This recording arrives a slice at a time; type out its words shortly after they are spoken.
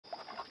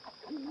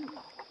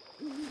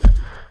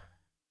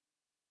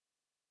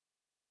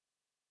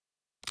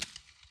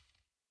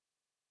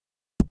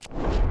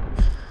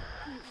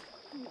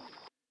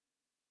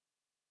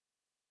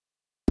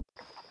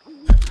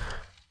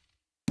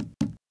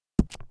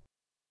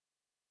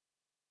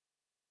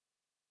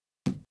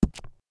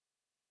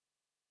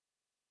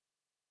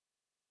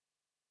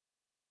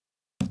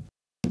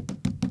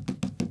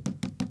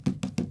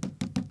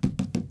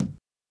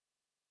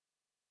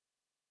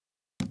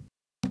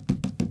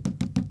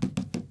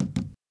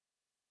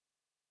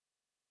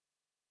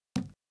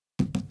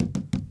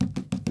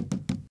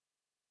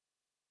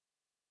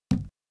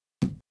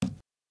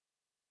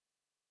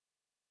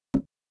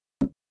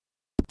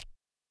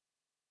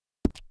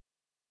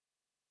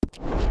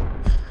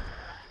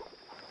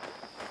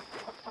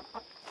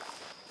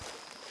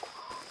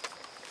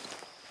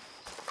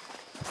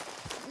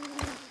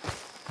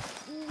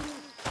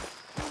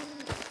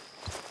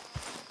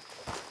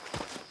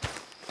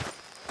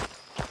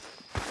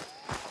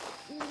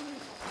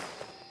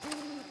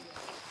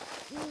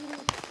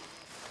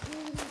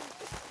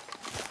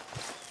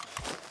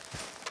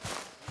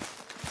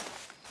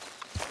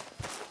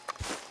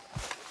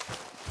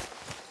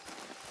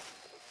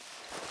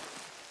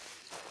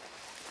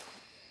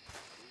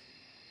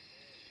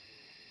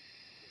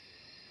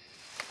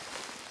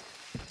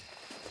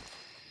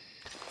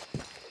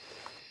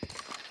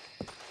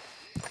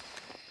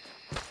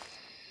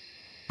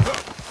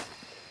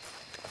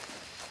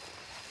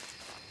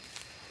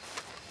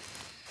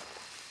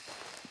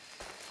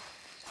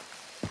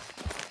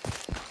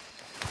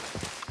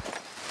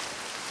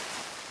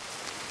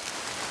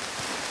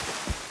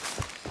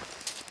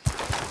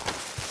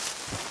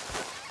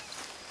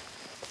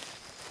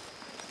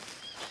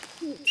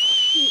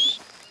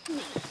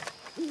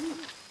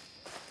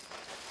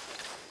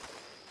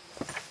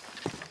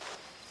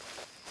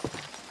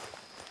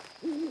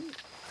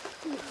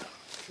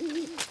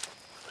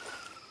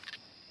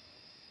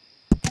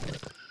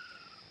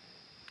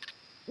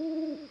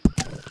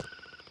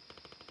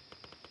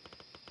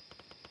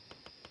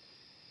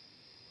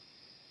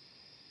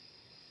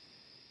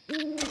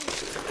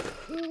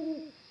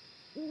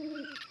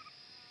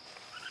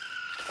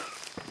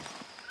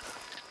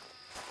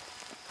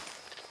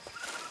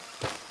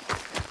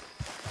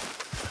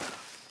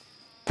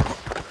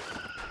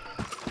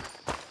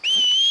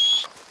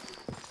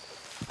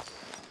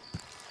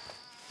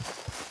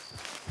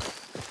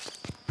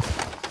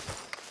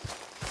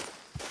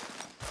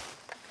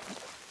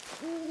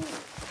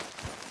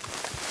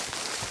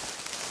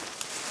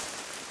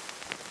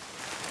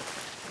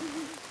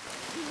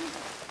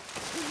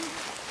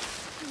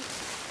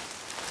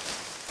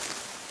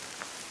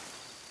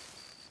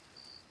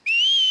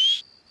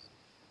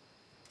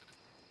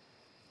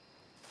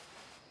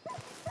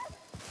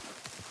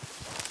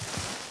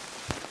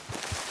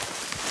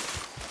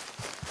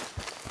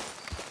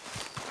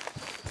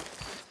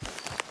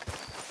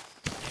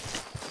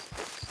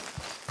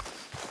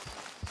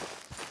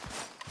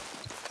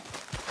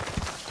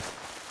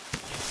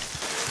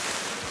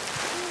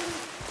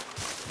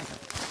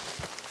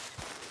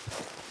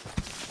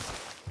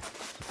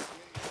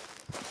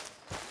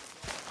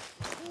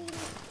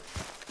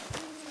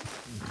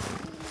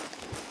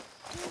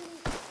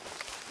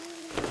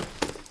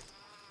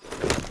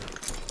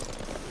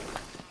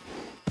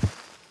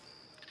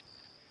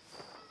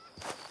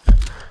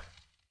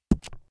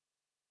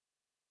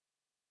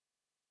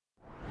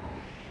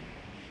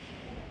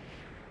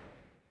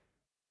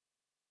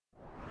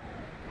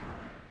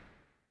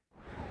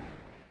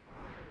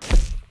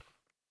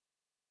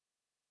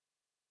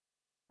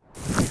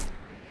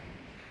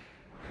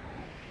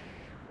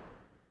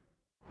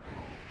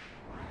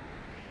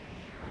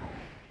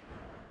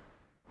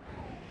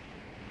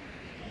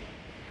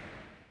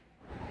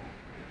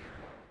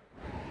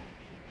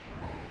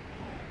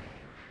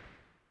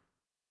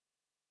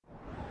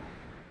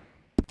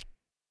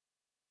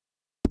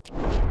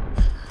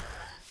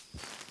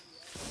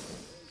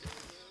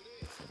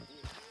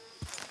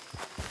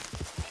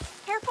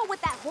Careful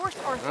with that horse,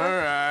 Arthur. All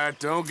right,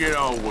 don't get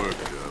all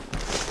worked up.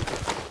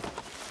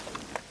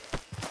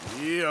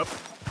 Yep.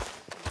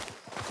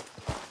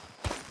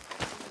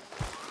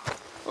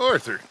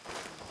 Arthur.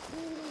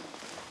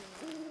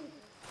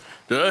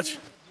 Dutch?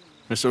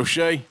 Miss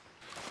O'Shea?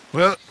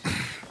 Well,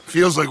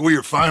 feels like we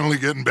are finally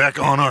getting back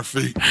on our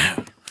feet.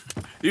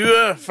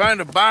 You, find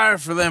a buyer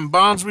for them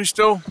bonds we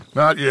stole?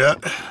 Not yet,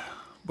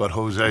 but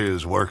Jose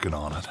is working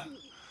on it.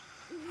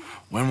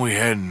 When we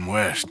heading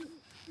west?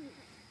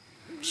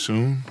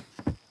 Soon?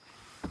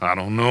 I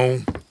don't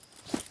know.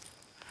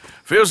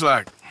 Feels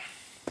like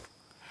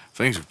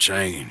things have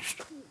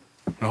changed.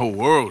 The whole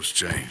world's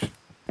changed.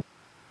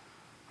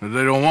 But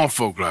they don't want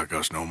folk like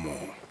us no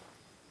more.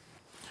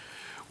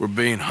 We're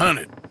being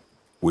hunted.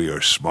 We are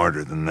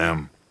smarter than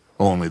them.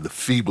 Only the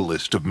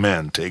feeblest of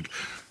men take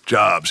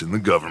jobs in the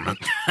government.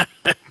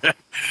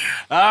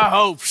 I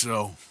hope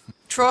so.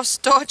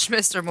 Trust Dutch,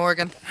 Mr.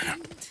 Morgan.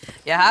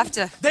 You have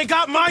to. They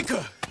got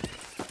Micah!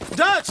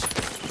 Dutch!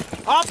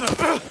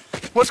 Arthur!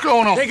 What's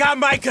going on? They got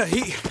Micah.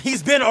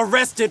 He's been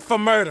arrested for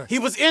murder. He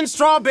was in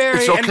Strawberry.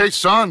 It's okay,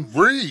 son.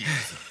 Breathe.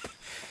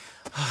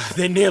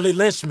 They nearly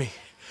lynched me.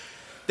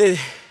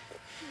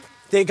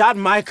 They got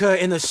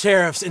Micah and the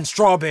sheriffs in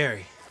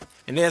Strawberry.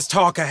 And there's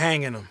talk of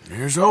hanging him.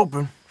 Here's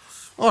hoping.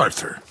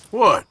 Arthur.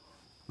 What?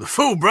 The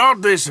fool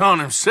brought this on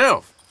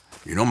himself.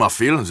 You know my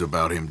feelings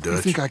about him, Dutch.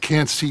 You think I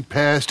can't see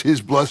past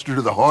his bluster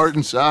to the heart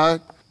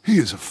inside? He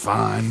is a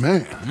fine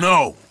man.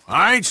 No,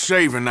 I ain't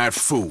saving that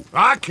fool.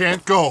 I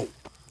can't go.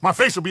 My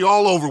face will be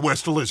all over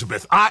West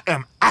Elizabeth. I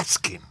am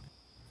asking.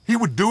 He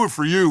would do it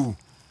for you.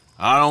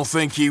 I don't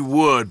think he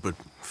would, but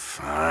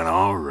fine,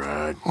 all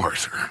right.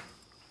 Arthur.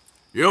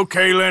 You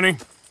okay, Lenny?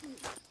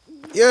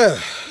 Yeah,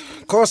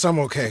 of course I'm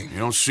okay. You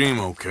don't seem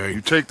okay.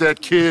 You take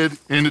that kid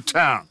into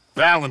town.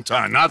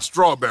 Valentine, not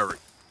Strawberry.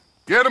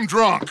 Get him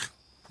drunk.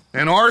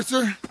 And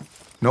Arthur,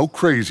 no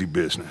crazy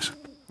business.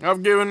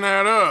 I've given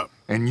that up.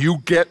 And you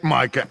get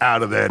Micah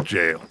out of that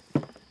jail.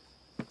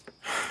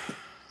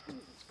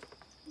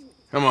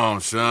 Come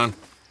on, son.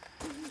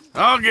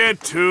 I'll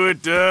get to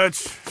it,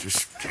 Dutch.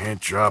 Just can't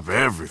drop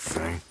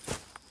everything.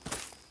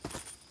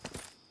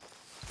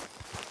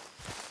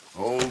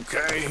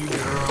 Okay,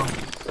 girl.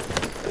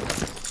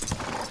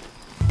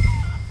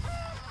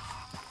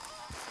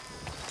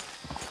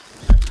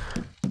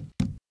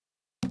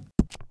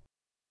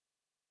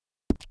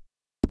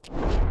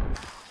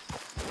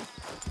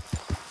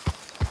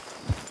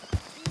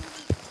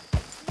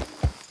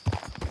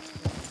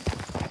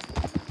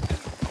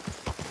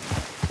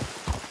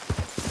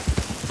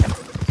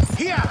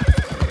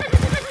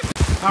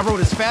 I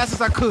rode as fast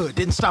as I could,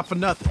 didn't stop for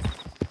nothing.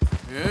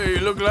 Yeah, you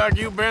look like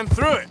you've been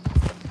through it.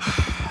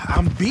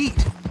 I'm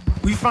beat.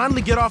 We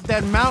finally get off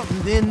that mountain,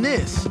 then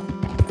this.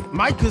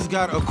 Micah's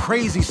got a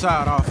crazy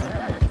side off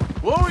him.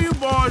 What were you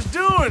boys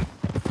doing?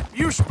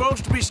 You were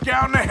supposed to be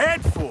scouting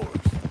ahead for us.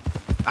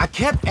 I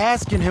kept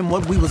asking him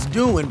what we was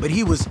doing, but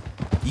he was,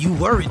 "You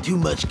worry too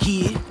much,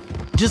 kid.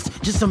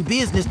 Just some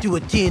business to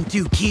attend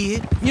to,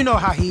 kid. You know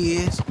how he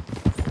is."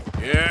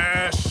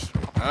 Yes,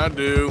 I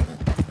do.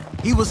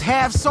 He was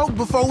half soaked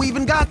before we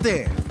even got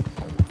there.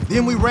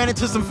 Then we ran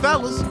into some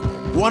fellas.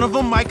 One of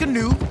them Micah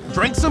knew,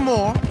 drank some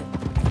more,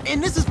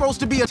 and this is supposed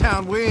to be a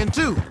town we're in,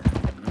 too.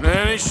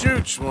 Then he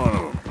shoots one of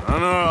them. I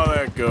know how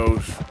that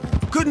goes.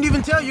 Couldn't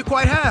even tell you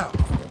quite how.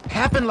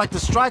 Happened like the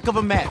strike of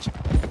a match.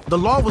 The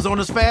law was on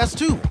us fast,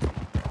 too.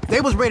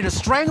 They was ready to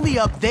strangle me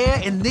up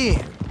there and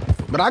then.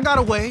 But I got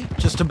away,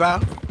 just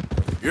about.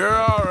 You're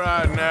all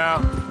right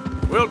now.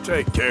 We'll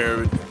take care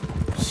of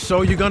it.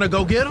 So you gonna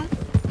go get him?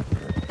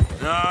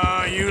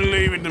 No, you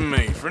leave it to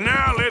me. For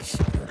now, let's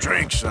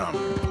drink some.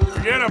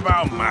 Forget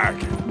about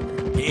Mike.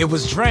 It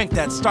was drink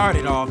that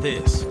started all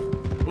this.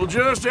 We'll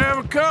just have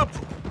a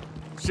couple.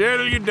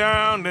 Settle you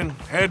down, then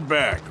head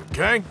back,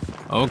 okay?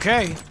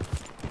 Okay.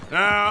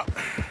 Now,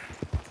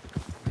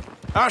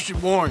 I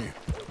should warn you.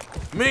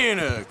 Me and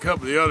a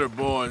couple of the other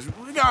boys,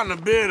 we got in a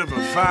bit of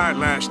a fight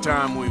last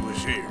time we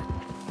was here.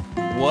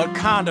 What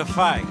kind of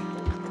fight?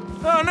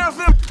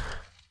 Nothing.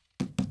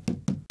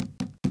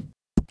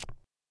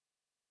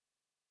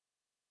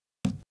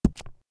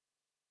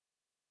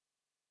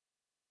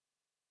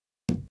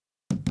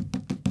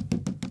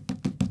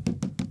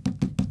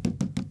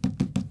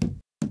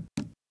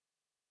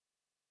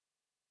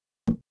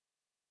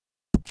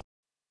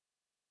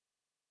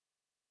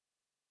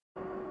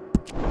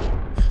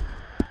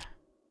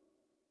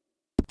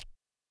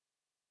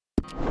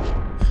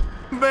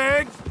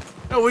 Bag.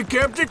 No, we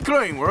kept it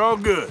clean. We're all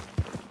good.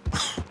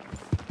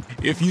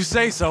 If you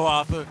say so,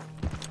 Arthur.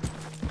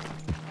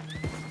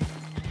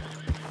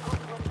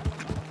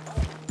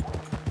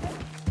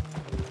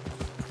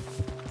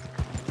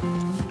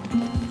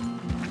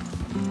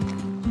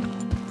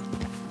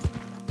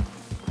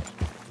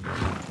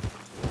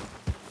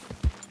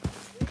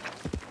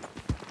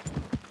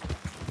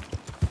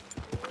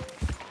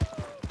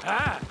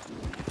 Ah!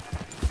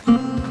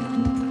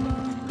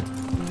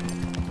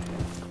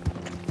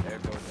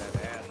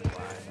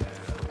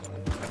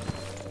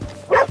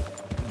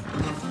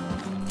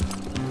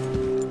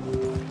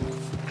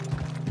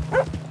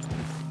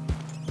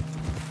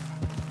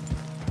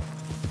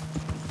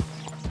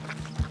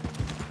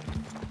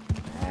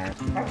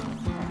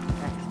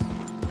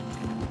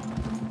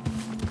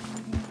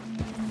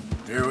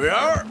 Here we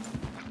are.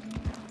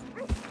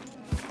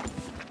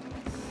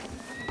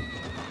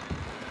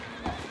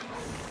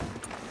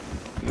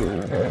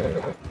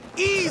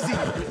 Easy!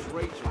 Miss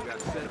Rachel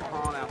got set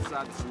upon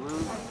outside the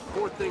saloon.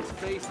 Poor thing's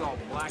face all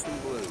black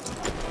and blue.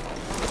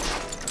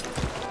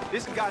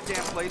 This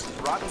goddamn place is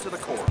rotten to the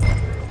core.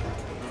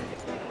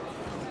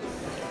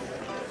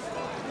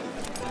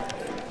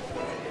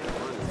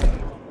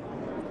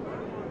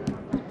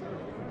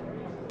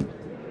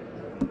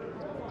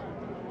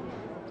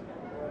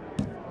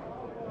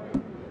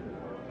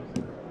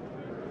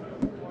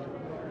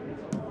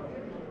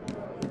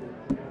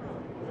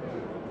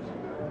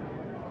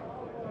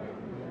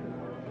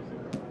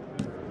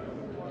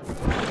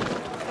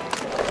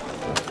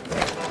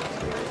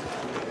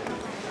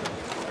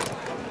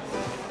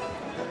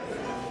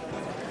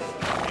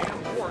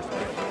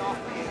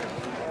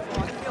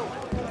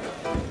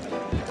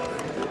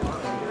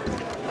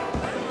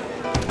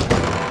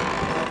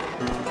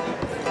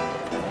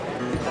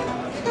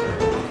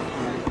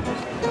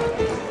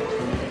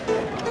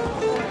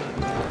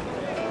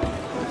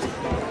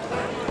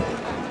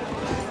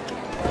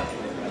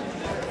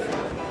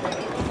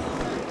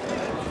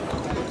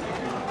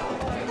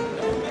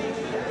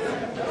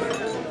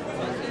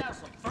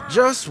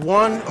 Just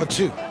one or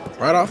two,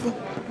 right, Arthur?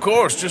 Of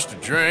course, just a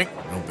drink.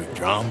 No big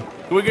drama.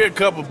 Can we get a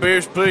couple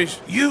beers, please?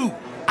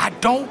 I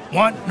don't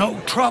want no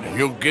trouble.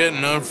 You'll get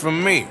none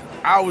from me.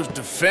 I was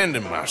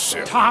defending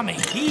myself. Tommy,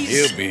 he's...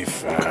 He'll be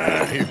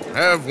fine. Here,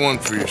 have one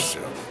for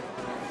yourself.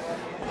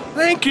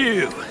 Thank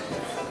you.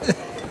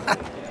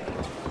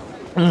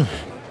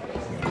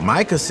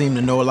 Micah seemed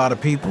to know a lot of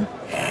people.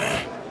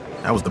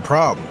 That was the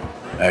problem.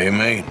 How you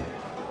mean?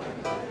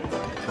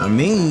 I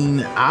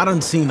mean, I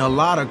done seen a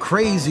lot of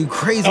crazy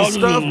stuff,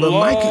 but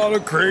Micah... A lot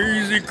of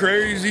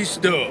crazy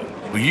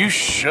stuff. Will you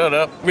shut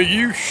up? Will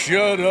you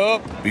shut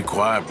up? Be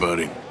quiet,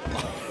 buddy.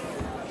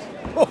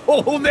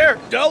 Oh, they're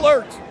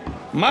dullards.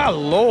 My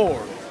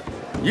lord,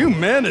 you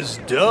men is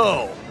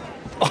dull.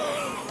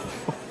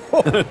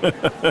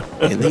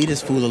 Hey, leave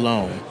this fool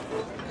alone.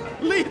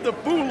 Leave the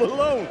fool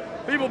alone.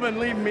 People been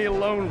leaving me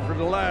alone for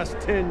the last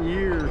 10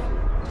 years.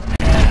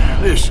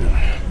 Listen,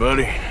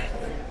 buddy.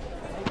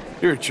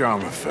 You're a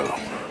charming fellow.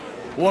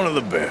 One of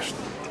the best.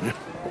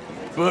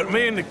 But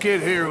me and the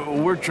kid here,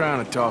 we're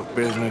trying to talk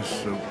business,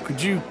 so could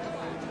you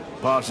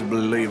possibly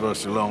leave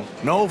us alone?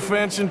 No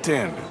offense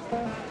intended.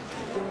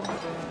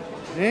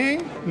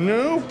 Ain't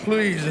no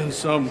pleasing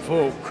some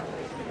folk.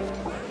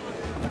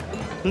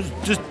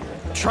 Just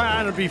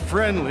trying to be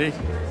friendly.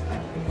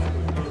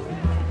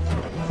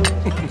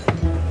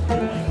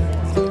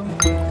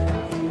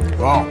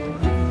 Oh.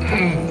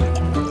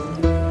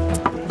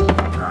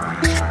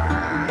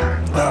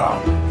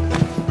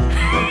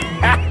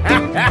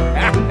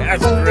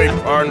 That's great,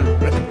 partner.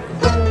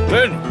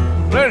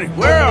 Lenny,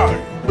 where are you?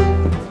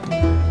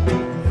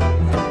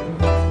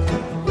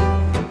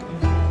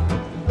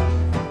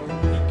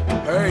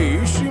 Hey,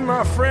 you see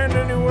my friend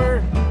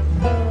anywhere?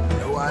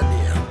 No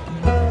idea.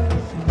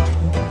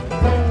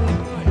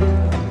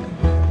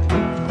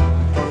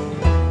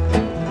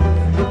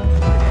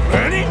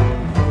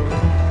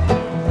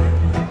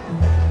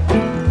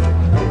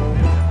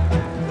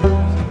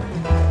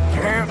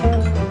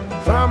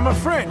 My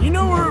friend, you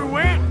know where we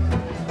went?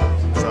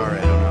 Sorry,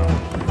 I don't know.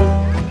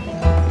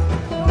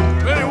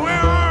 Lenny,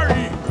 where are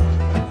you?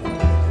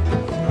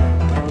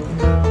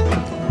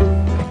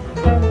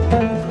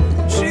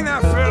 Seen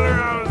that fella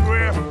I was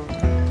with?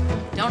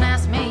 Don't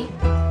ask me.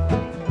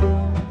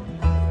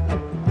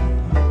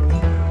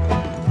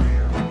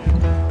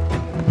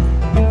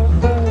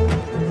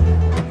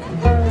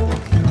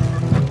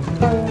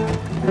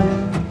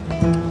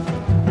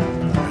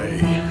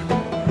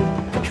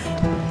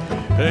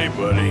 Hey,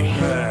 buddy.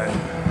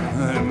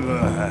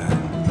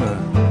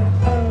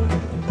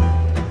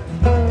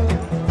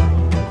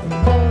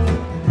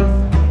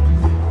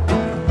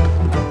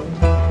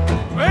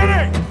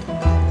 Lenny!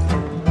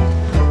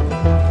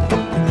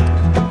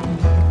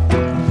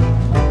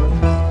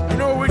 You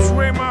know which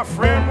way my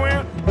friend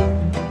went?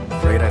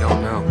 Afraid I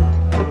don't know.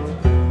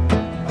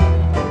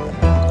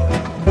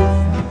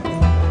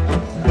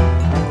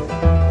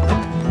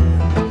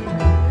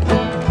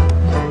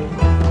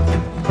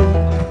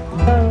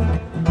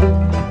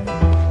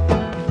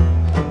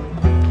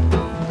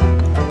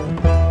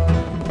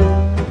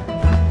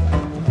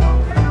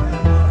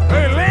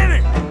 Hey,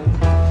 Lenny!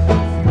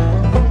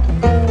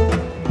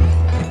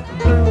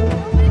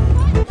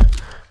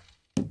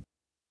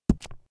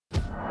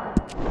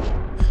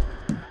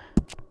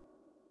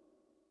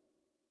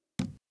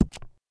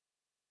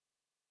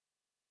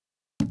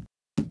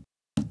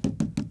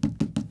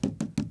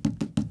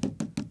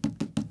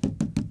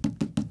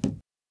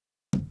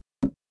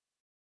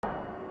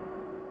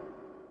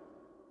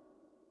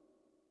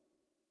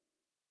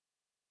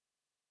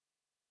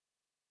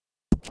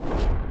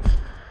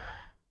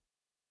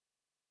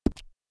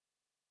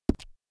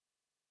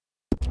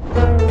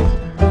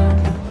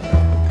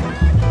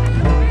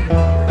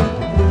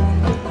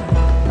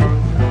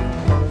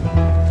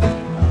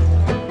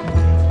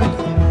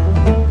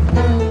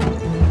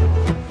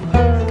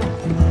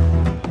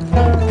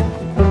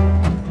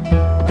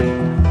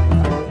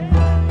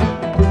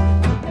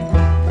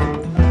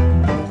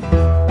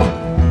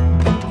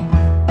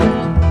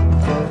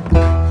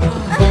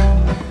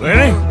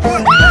 Lenny?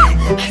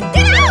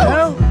 Get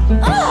out!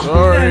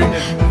 Sorry.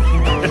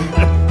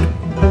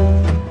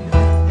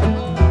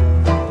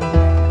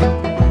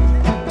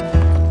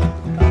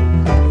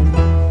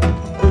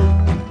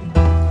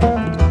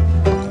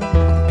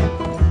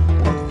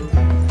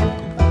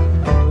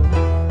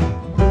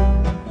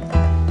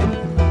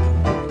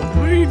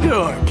 What are you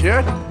doing,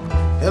 kid?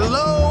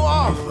 Hello,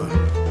 Arthur.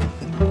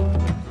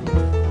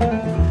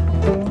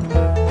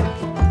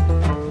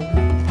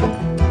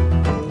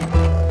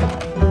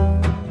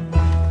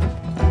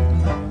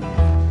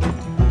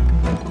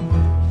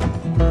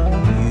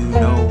 You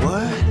know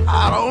what? I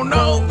don't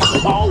know.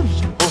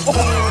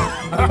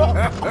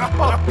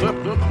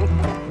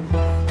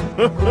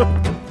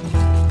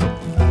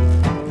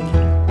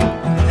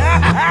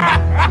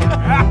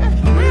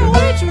 Man,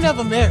 why did you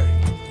never marry?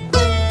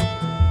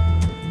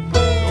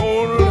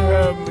 Don't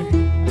have me.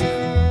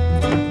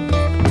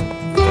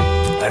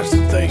 That's the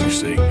thing, you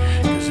see.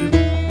 Is it...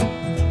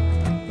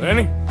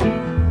 Lenny?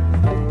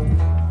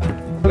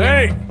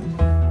 Lenny!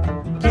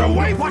 Get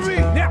away from me!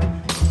 Now,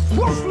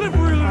 what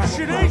slippery little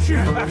shit ain't you?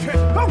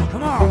 Oh,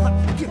 come on.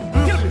 Get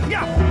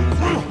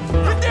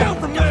down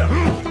from there!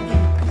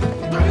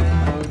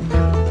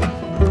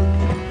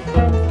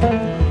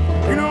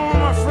 You know where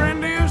my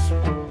friend is?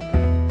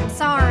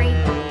 Sorry,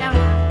 don't know.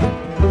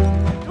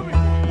 Come here.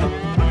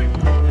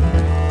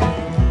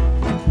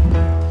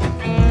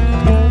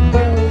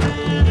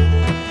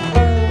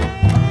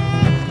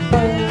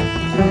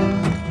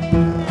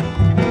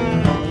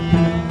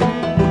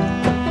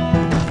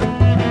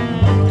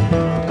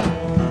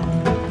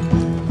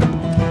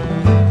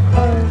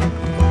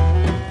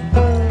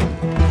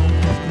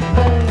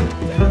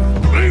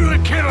 Leave the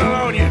kid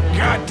alone, you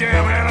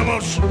goddamn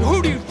animals!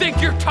 Who do you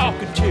think you're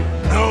talking to?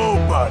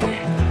 Nobody.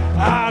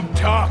 I'm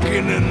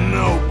talking to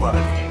nobody.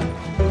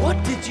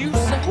 What did you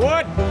say?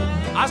 What?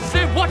 I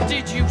said, what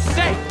did you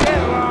say?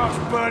 Get lost,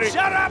 buddy.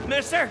 Shut up,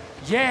 mister!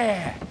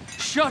 Yeah,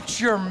 shut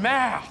your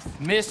mouth,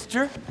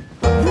 mister.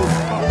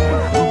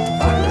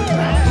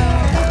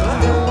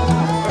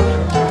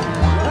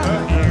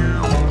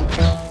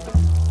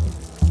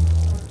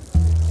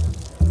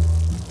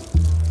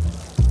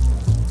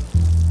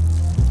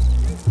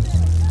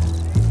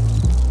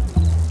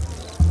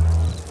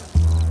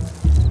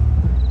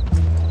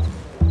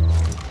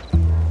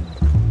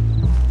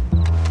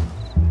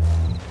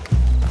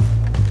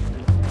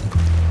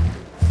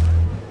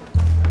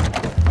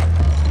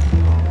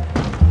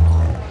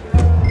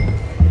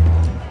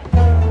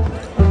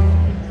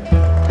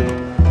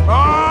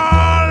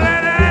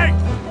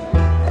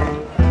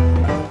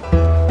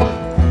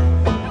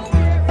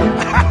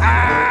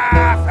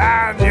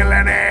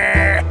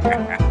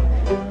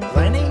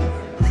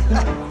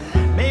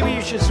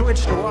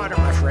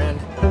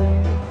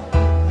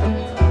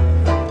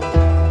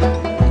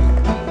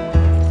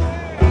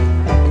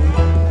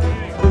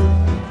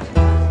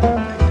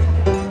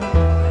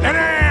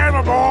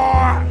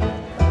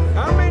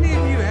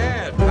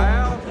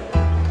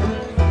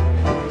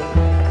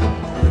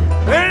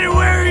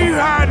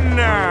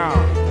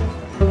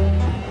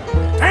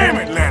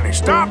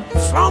 stop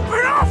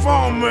slumping off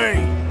on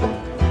me!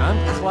 I'm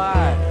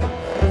Clyde.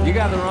 You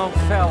got the wrong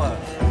fella.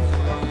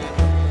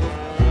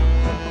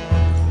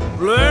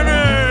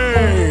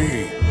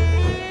 Lenny!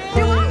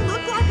 Do I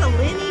look like a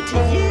Lenny to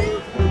you?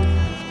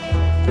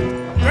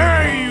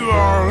 There you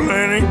are,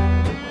 Lenny.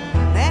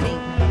 Lenny,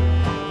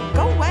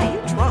 go away,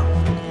 you're drunk.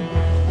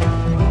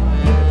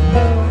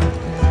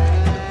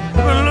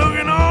 Been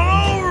looking all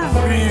over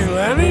for you,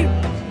 Lenny.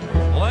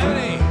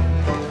 Lenny,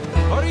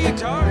 what are you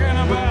talking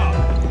about?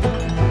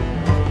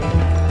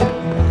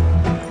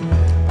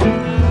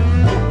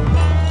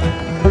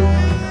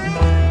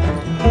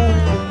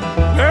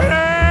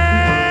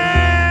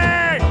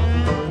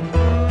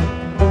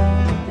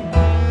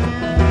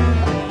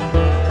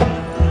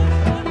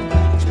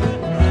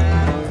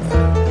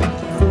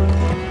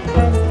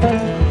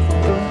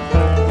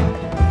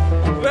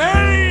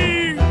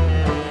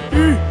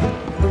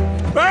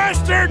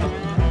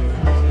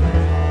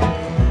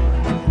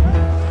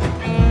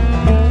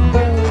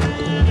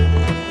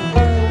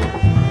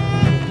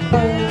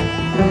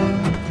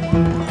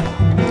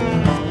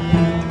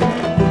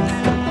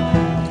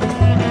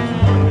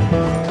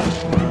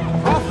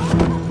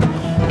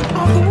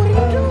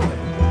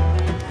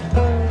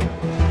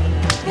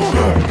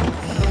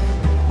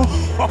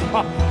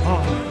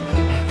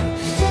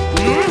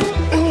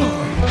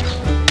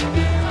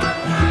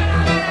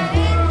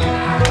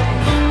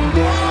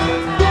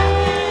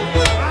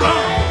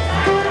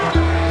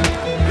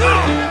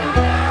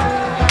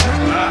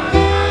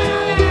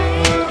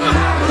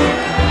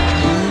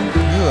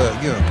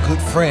 You're a good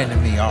friend to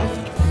me,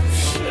 Arthur.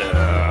 Shut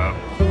up.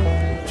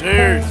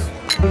 Cheers.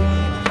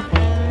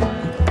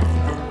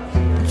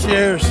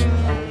 Cheers.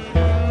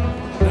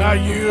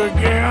 Not you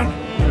again?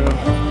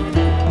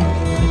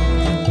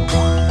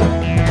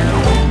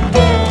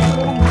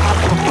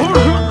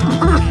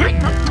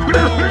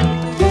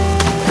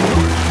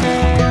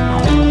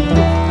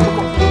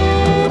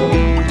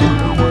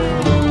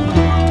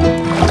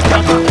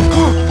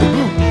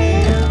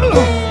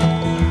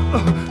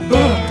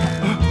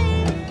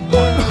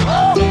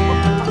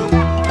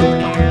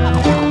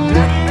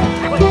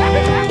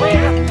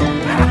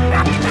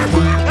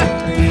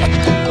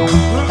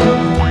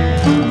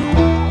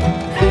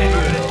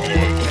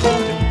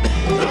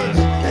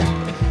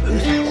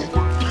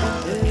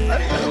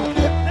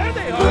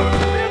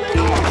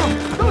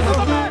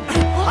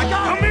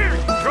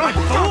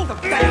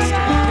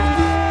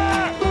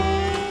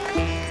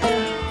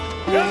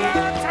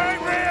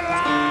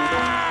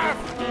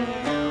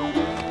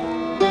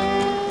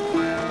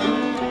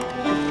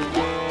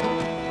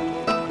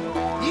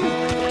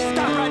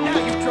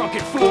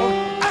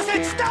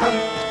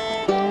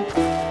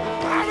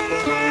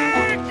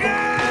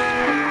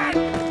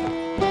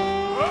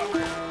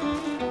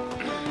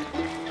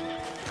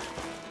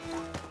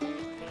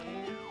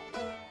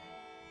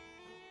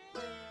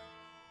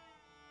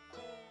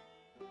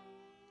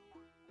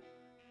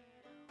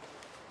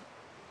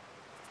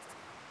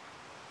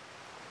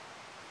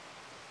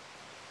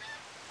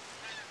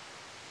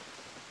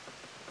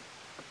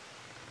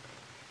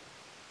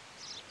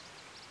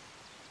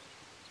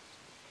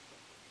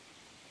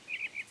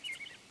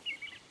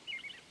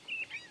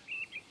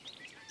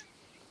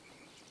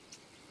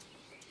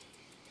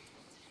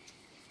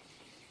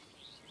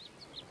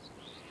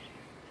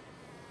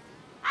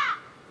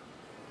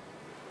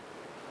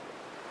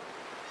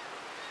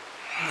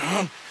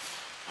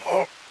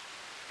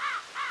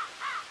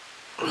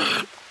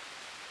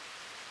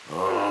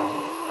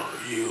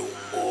 You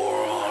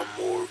moron,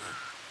 Morgan.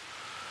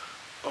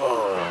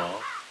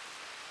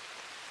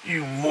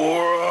 You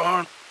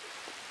moron.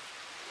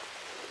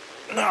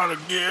 Not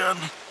again.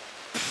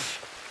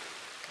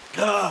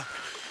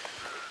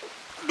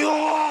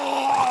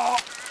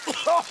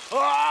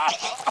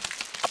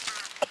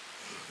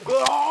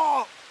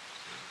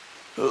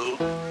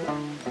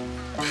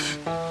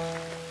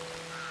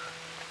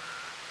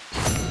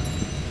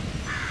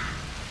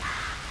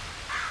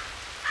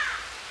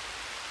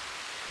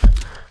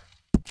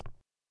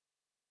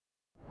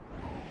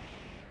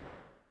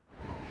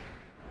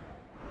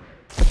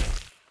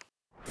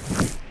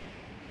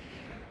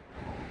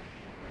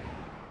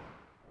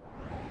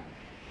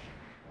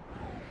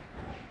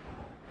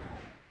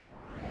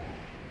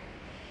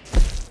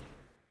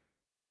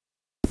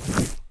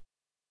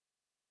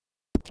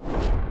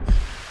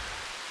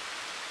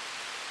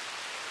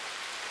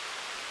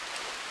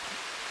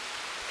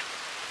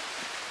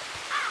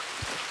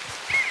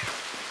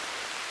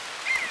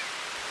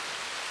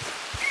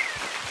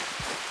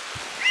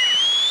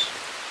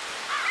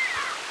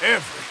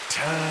 Every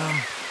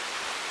time.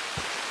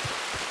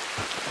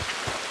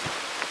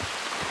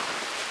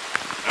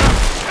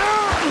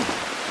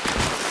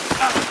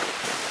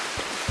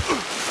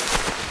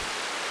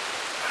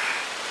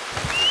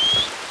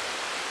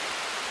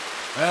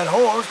 That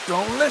horse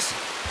don't listen.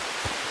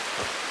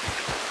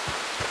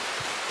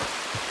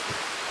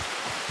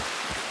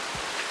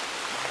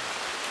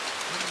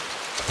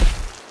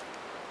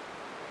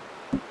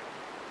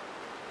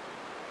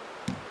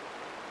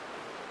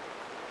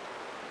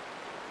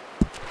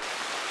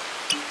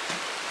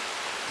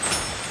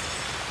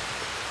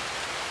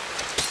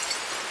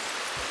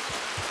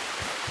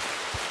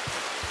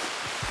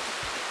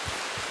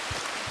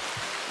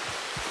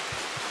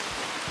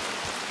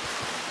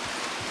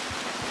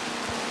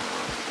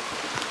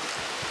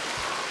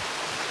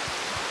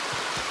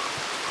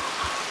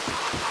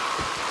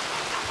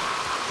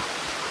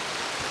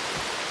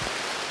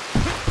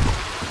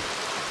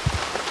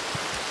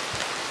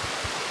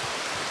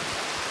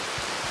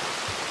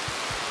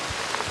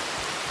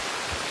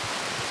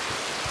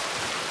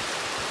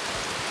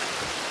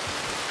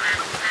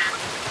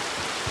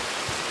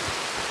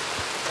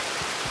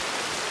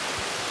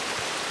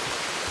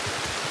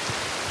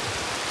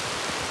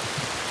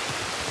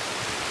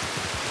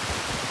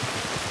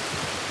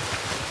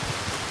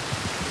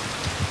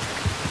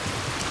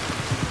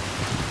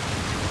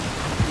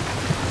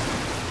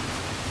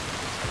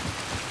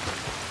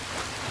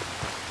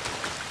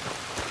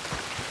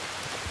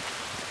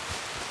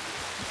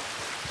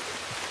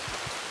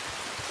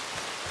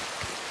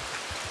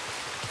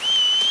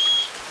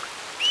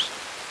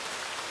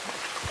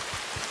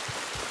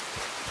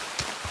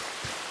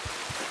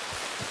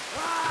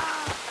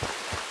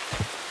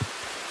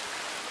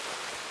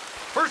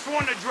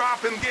 one to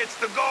drop him gets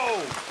the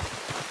gold.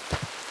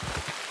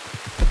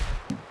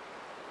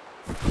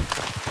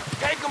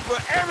 Take him for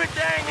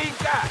everything he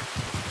got.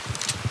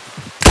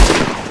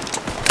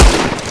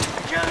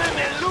 Kill him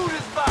and loot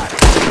his body.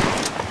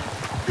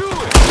 Do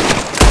it.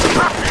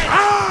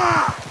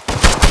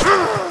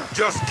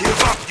 Just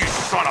give up, you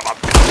son of a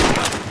bitch.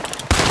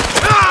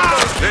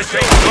 This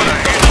ain't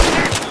gonna